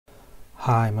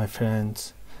Hi my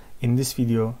friends, in this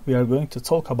video we are going to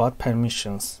talk about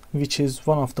permissions, which is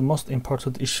one of the most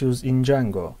important issues in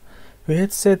Django. We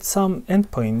had set some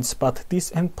endpoints, but these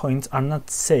endpoints are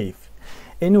not safe.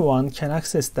 Anyone can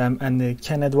access them and they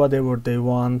can add whatever they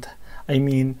want. I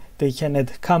mean, they can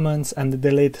add comments and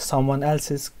delete someone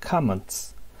else's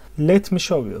comments. Let me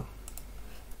show you.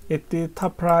 At the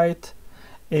top right,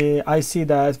 I see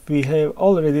that we have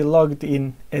already logged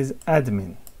in as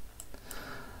admin.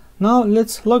 Now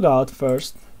let's log out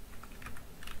first.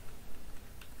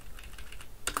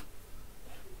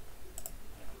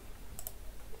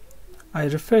 I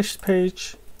refresh the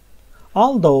page.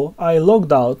 Although I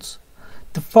logged out,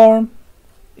 the form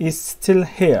is still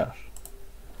here.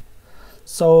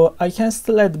 So I can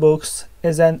still add books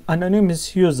as an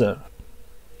anonymous user.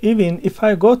 Even if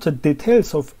I go to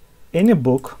details of any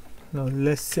book,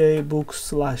 let's say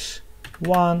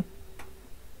book/1,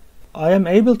 I am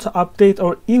able to update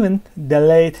or even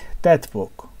delete that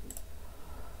book.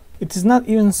 It is not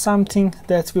even something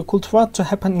that we could want to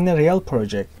happen in a real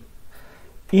project.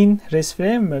 In REST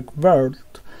framework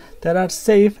world, there are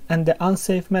safe and the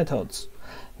unsafe methods.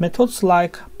 Methods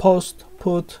like post,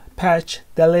 put, patch,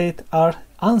 delete are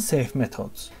unsafe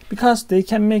methods because they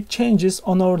can make changes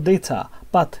on our data,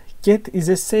 but get is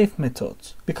a safe method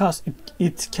because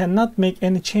it cannot make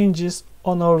any changes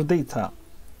on our data.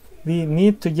 We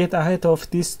need to get ahead of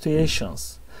these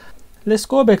situations. Let's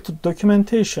go back to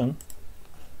documentation.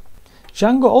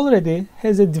 Django already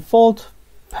has a default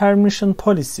permission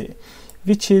policy,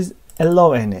 which is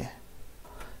allow any.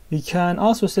 We can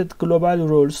also set global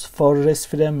rules for REST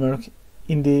framework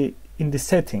in the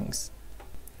settings.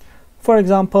 For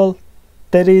example,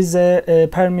 there is a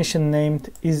permission named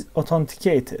is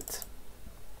authenticated.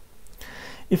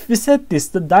 If we set this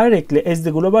directly as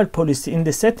the global policy in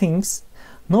the settings,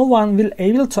 no one will be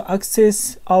able to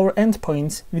access our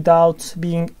endpoints without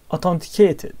being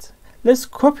authenticated. Let's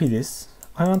copy this.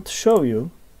 I want to show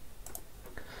you.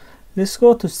 Let's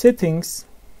go to settings.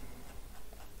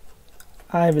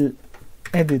 I will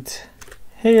edit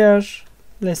here.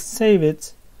 Let's save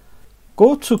it.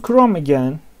 Go to Chrome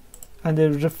again and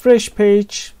the refresh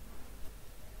page.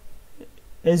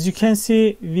 As you can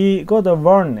see, we got a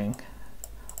warning.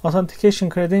 Authentication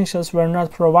credentials were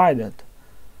not provided,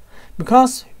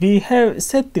 because we have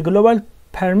set the global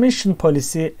permission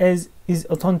policy as is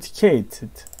authenticated.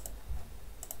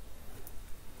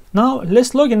 Now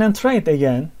let's log in and try it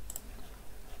again.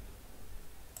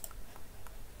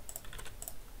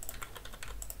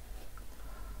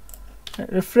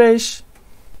 Refresh.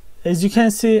 As you can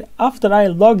see, after I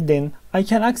logged in, I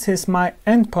can access my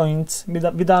endpoints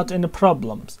without any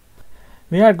problems.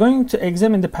 We are going to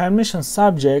examine the permission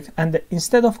subject, and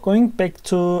instead of going back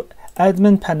to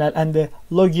admin panel and the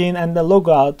login and the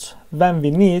logout when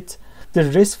we need, the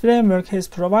REST framework has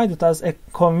provided us a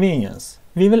convenience.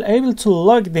 We will able to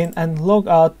log in and log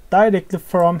out directly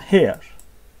from here.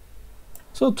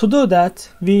 So to do that,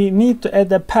 we need to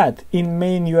add a path in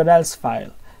main URLs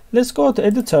file. Let's go to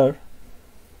editor,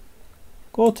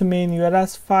 go to main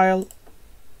URLs file.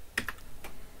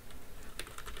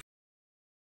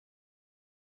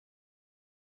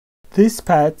 This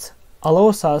path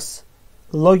allows us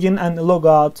login and log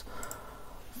out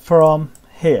from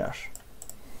here.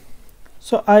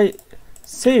 So I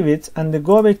save it and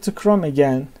go back to Chrome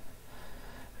again,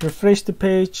 refresh the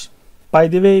page. By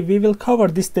the way, we will cover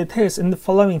these details in the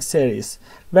following series,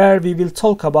 where we will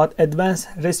talk about advanced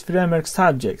REST framework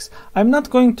subjects. I'm not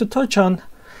going to touch on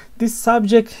this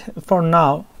subject for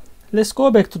now. Let's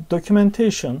go back to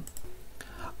documentation.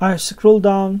 I scroll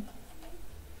down.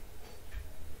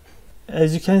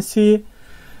 As you can see,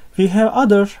 we have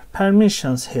other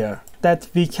permissions here that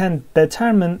we can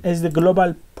determine as the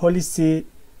global policy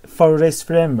for REST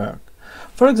framework.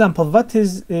 For example, what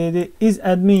is the is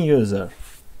admin user?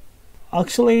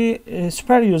 Actually,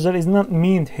 super user is not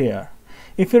meant here.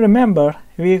 If you remember,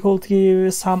 we could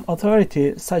give some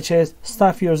authority such as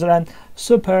staff user and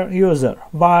super user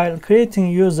while creating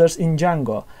users in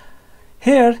Django.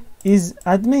 Here is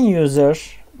admin user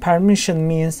permission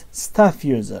means staff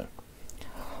user.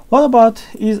 What about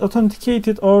is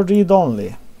authenticated or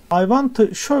read-only? I want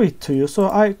to show it to you, so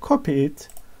I copy it.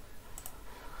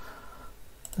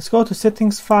 Let's go to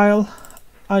settings file.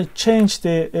 I change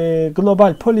the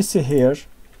global policy here.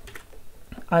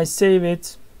 I save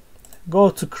it. Go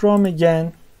to Chrome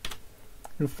again.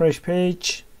 Refresh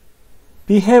page.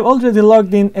 We have already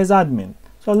logged in as admin.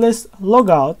 So let's log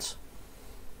out.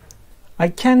 I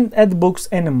can't add books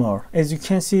anymore. As you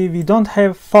can see, we don't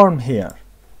have form here.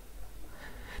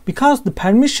 Because the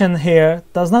permission here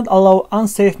does not allow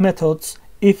unsafe methods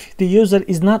if the user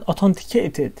is not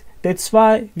authenticated. That's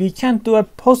why we can't do a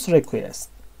post request.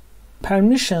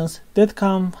 Permissions that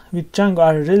come with Django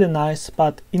are really nice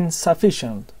but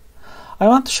insufficient. I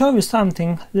want to show you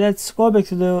something. Let's go back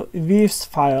to the views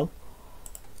file.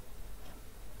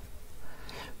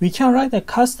 We can write a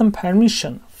custom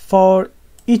permission for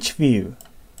each view.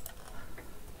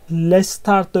 Let's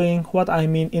start doing what I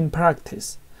mean in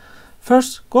practice.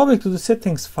 First, go back to the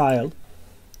settings file.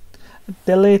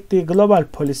 Delete the global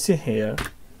policy here.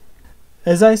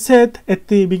 As I said at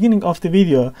the beginning of the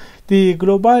video, the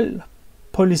global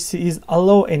policy is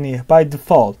allow any by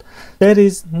default. There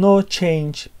is no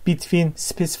change between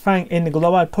specifying any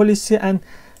global policy and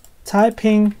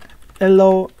typing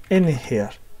allow any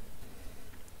here.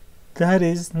 There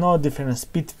is no difference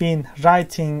between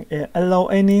writing allow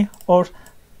any or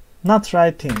not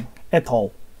writing at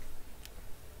all.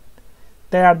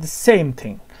 They are the same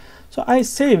thing. So I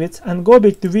save it and go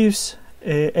back to views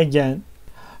again.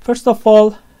 First of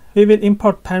all, we will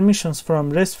import permissions from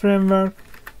REST framework.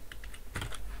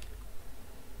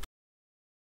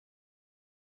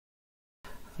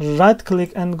 Right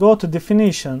click and go to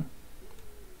definition.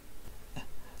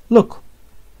 Look,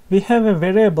 we have a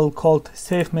variable called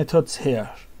save methods here.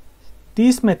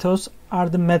 These methods are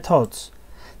the methods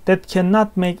that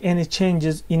cannot make any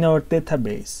changes in our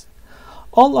database.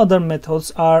 All other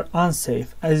methods are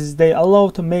unsafe as they allow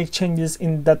to make changes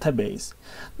in the database.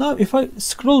 Now if I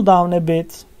scroll down a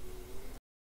bit,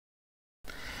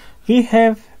 we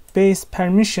have base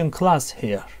permission class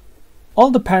here. All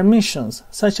the permissions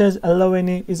such as allow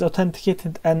any, is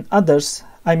authenticated and others,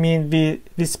 we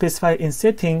specify in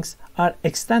settings, are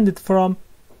extended from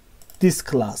this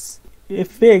class.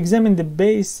 If we examine the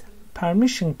base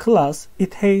permission class,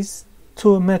 it has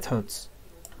two methods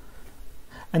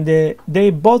and they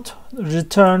both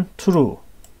return true.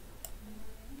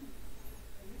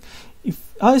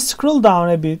 If I scroll down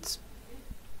a bit,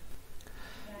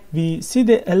 we see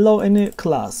the allow any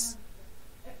class,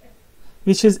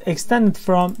 which is extended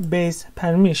from base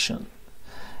permission.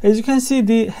 As you can see,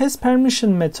 the has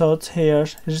permission method here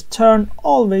return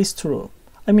always true.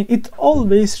 It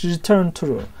always return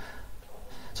true.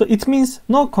 So it means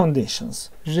no conditions,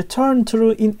 return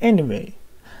true in any way.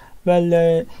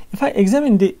 Well, if I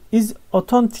examine the is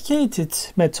authenticated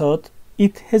method,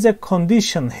 it has a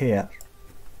condition here.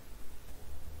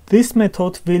 This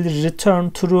method will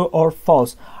return true or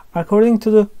false according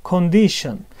to the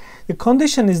condition. The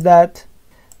condition is that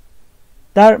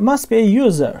there must be a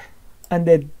user and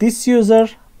that this user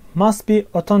must be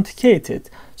authenticated.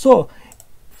 So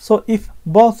if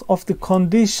both of the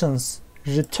conditions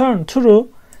return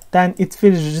true, then it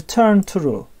will return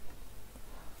true.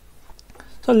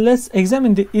 So let's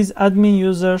examine the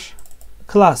isAdminUser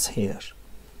class here.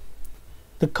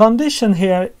 The condition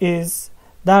here is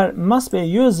there must be a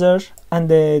user and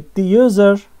the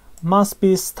user must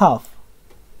be staff.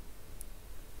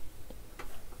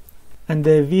 And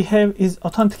we have is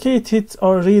authenticated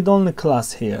or read-only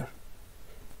class here.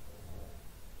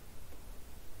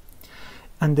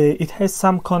 And it has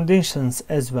some conditions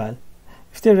as well.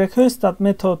 If the request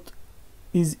method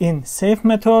is in save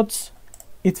methods,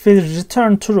 it will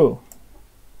return true.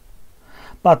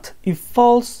 But if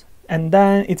false, and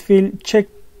then it will check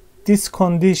this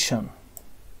condition.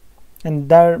 And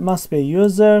there must be a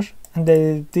user and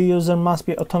the user must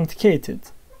be authenticated.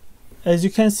 As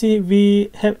you can see, we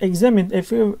have examined a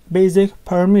few basic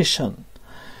permissions.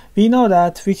 We know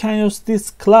that we can use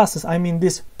these classes,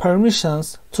 these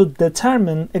permissions, to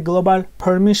determine a global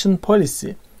permission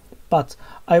policy. But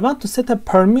I want to set a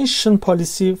permission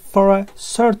policy for a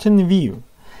certain view.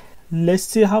 Let's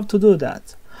see how to do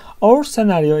that. Our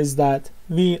scenario is that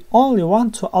we only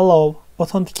want to allow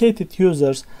authenticated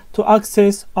users to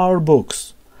access our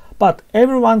books, but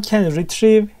everyone can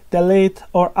retrieve, delete,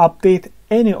 or update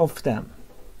any of them.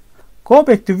 Go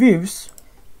back to views.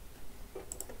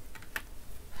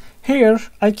 Here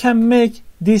I can make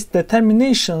these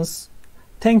determinations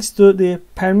thanks to the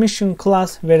permission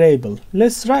class variable.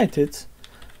 Let's write it.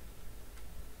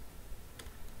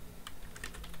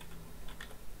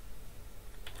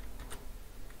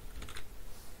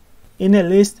 In a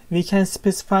list, we can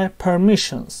specify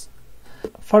permissions.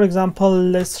 For example,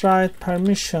 let's write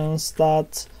permissions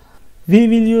that we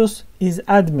will use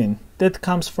isAdmin. That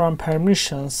comes from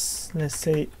permissions. Let's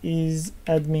say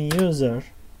isAdminUser.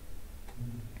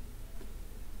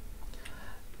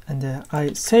 And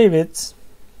I save it.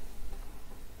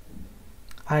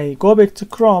 I go back to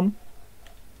Chrome,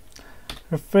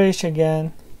 refresh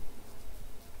again.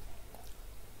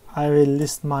 I will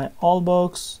list my all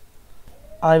books.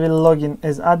 I will log in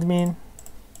as admin.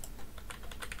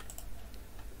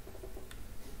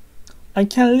 I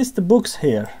can list the books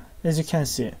here, as you can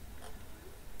see.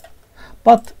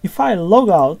 But if I log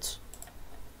out,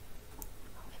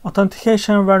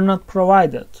 authentication were not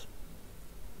provided.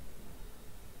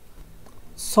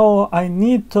 So I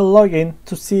need to log in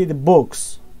to see the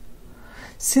books.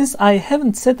 Since I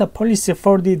haven't set a policy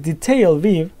for the detail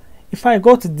view, if I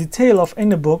go to detail of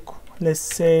any book, let's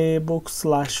say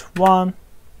book/1,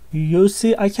 you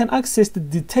see I can access the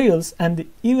details and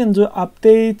even do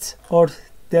update or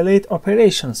delete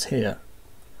operations here.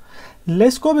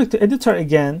 Let's go back to editor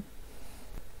again.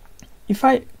 If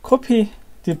I copy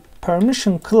the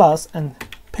permission class and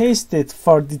paste it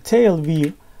for detail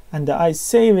view and I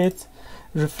save it,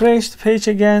 refresh the page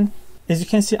again, as you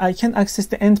can see I can't access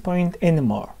the endpoint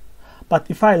anymore. But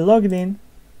if I log in,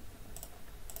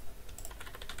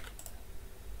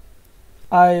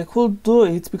 I could do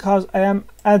it because I am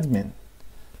admin.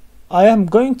 I am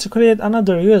going to create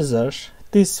another user.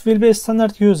 This will be a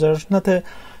standard user, not a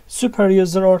super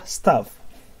user or staff.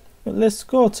 Let's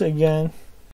go to again.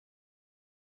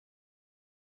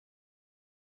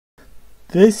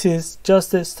 This is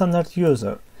just a standard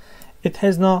user. It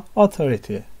has no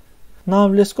authority. Now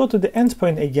let's go to the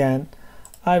endpoint again.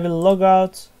 I will log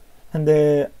out and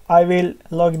I will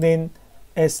log in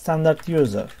as standard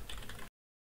user.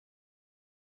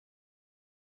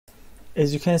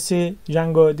 As you can see,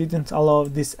 Django didn't allow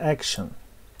this action.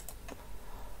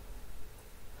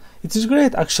 It is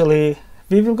great actually.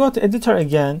 We will go to editor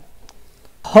again.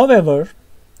 However,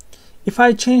 if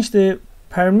I change the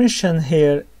permission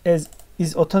here as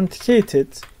is authenticated,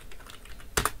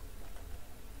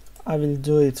 I will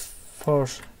do it for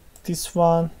this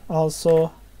one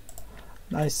also.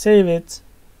 I save it.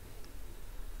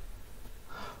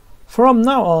 From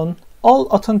now on, all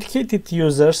authenticated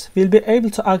users will be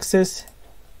able to access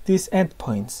these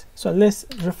endpoints. So let's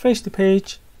refresh the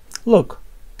page. Look,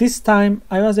 this time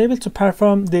I was able to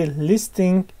perform the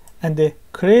listing and the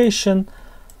creation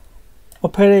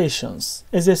operations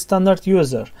as a standard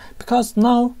user, because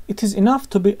now it is enough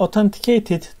to be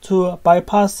authenticated to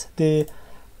bypass the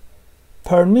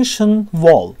permission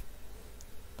wall.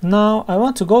 Now I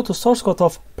want to go to source code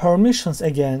of permissions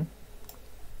again.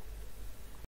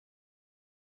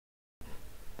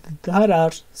 There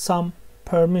are some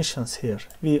permissions here.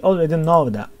 We already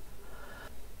know them.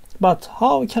 But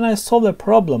how can I solve a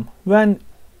problem when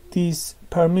these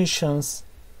permissions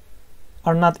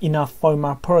are not enough for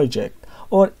my project,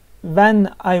 or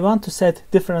when I want to set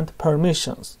different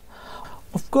permissions?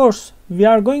 Of course, we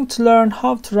are going to learn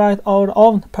how to write our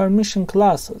own permission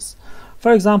classes.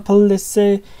 For example, let's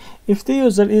say if the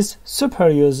user is super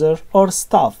user or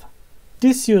staff,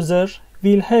 this user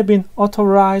will have been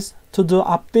authorized to do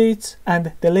updates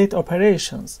and delete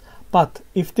operations. But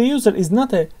if the user is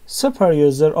not a super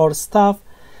user or staff,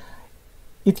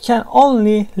 it can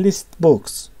only list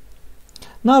books.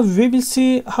 Now we will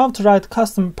see how to write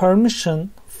custom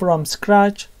permission from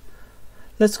scratch.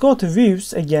 Let's go to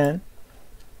views again.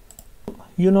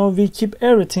 You know, we keep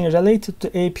everything related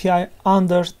to API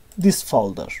under this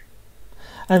folder.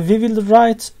 And we will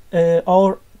write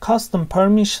our custom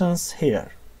permissions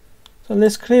here. So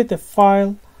let's create a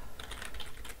file.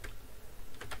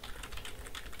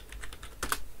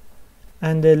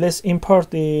 And let's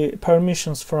import the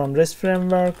permissions from REST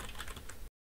framework.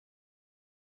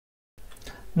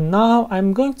 Now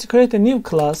I'm going to create a new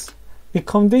class, the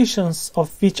conditions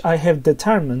of which I have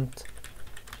determined.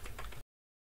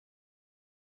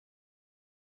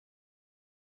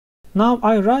 Now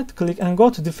I right click and go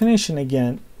to definition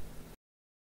again.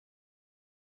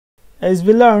 As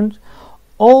we learned,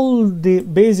 all the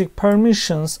basic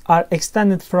permissions are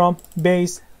extended from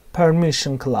base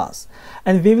permission class,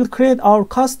 and we will create our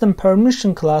custom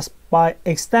permission class by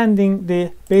extending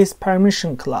the base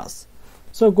permission class.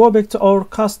 So go back to our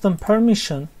custom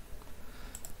permission.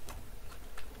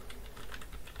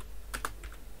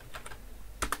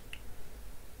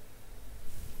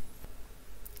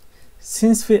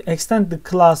 Since we extend the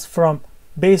class from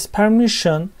base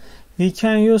permission, we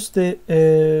can use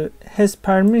the has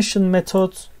permission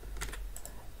method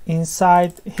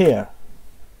inside here.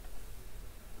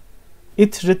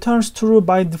 It returns true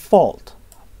by default,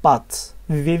 but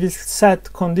we will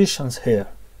set conditions here.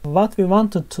 What we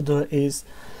wanted to do is,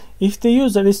 if the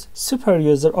user is super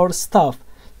user or staff,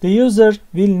 the user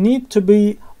will need to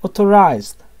be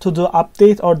authorized to do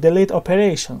update or delete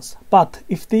operations. But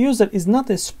if the user is not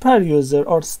a super user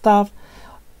or staff,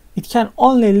 it can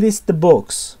only list the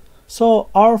books. So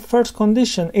our first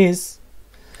condition is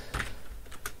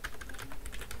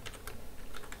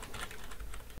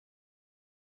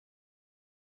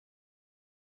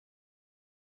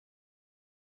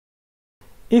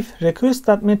if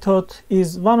request.method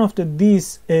is one of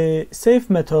these safe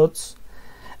methods,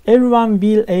 everyone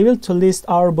will able to list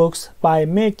our books by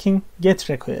making get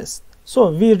request.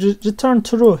 So we return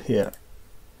true here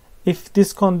if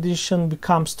this condition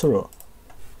becomes true.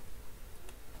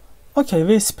 Okay,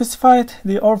 we specified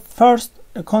our first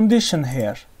condition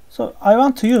here. So I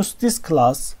want to use this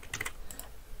class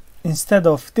instead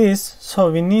of this,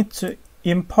 so we need to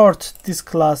import this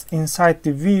class inside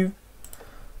the view.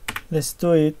 Let's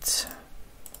do it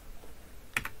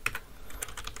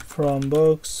from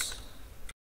books.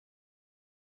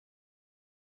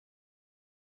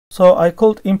 So I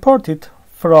could import it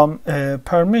from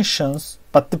permissions,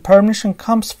 but the permission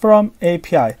comes from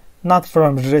API, not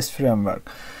from REST framework.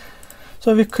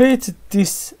 So we created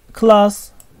this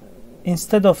class.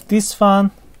 Instead of this one,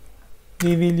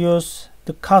 we will use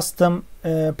the custom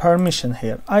permission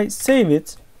here. I save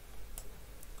it.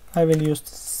 I will use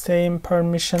the same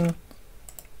permission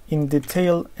in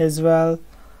detail as well.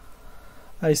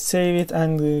 I save it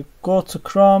and go to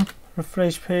Chrome,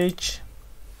 refresh page,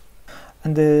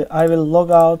 and I will log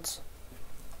out.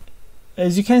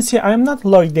 As you can see, I am not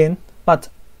logged in, but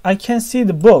I can see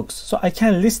the books, so I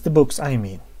can list the books.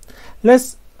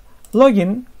 Let's log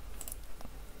in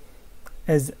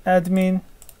as admin.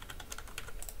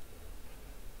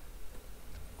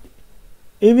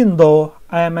 Even though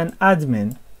I am an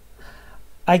admin,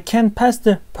 I can pass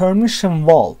the permission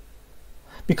wall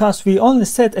because we only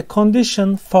set a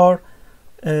condition for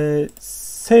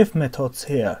safe methods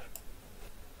here.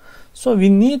 So we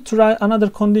need to write another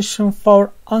condition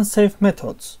for unsafe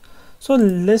methods. So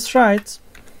let's write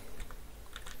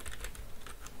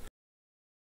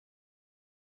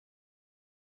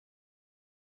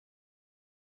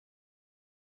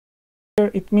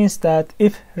it means that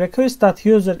if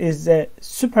request.user is a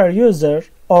super user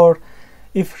or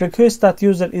if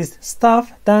request.user is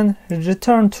staff, then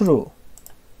return true.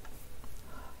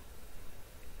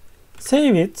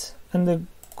 Save it and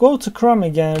go to Chrome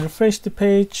again, refresh the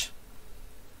page.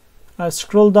 I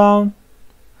scroll down.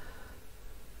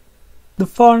 The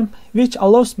form which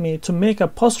allows me to make a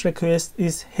post request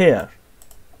is here.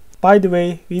 By the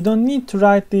way, we don't need to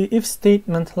write the if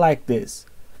statement like this.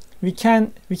 We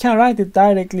can write it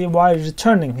directly while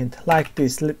returning it like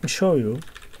this. Let me show you.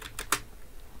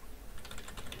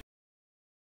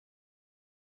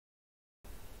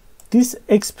 This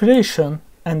expression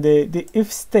and the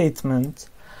if statement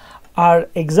are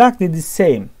exactly the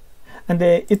same, and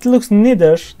it looks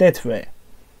neither that way.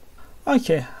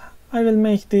 Okay, I will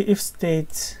make the if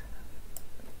state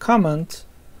comment.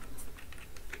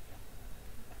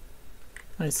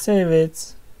 I save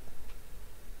it.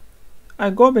 I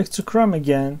go back to Chrome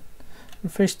again,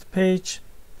 refresh the page.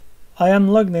 I am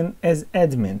logged in as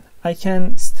admin. I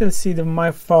can still see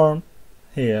my form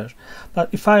here, but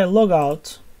if I log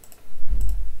out,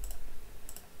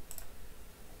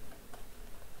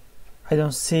 I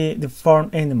don't see the form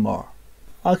anymore.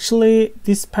 Actually,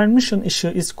 this permission issue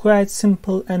is quite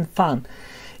simple and fun.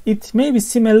 It may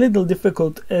seem a little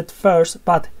difficult at first,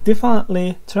 but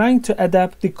definitely trying to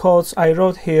adapt the codes I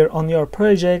wrote here on your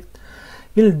project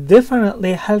will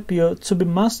definitely help you to be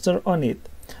master on it.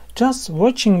 Just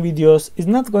watching videos is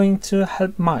not going to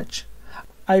help much.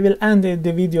 I will end the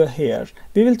video here.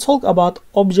 We will talk about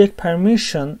object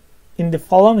permission in the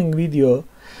following video.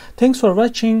 Thanks for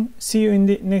watching. See you in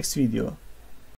the next video.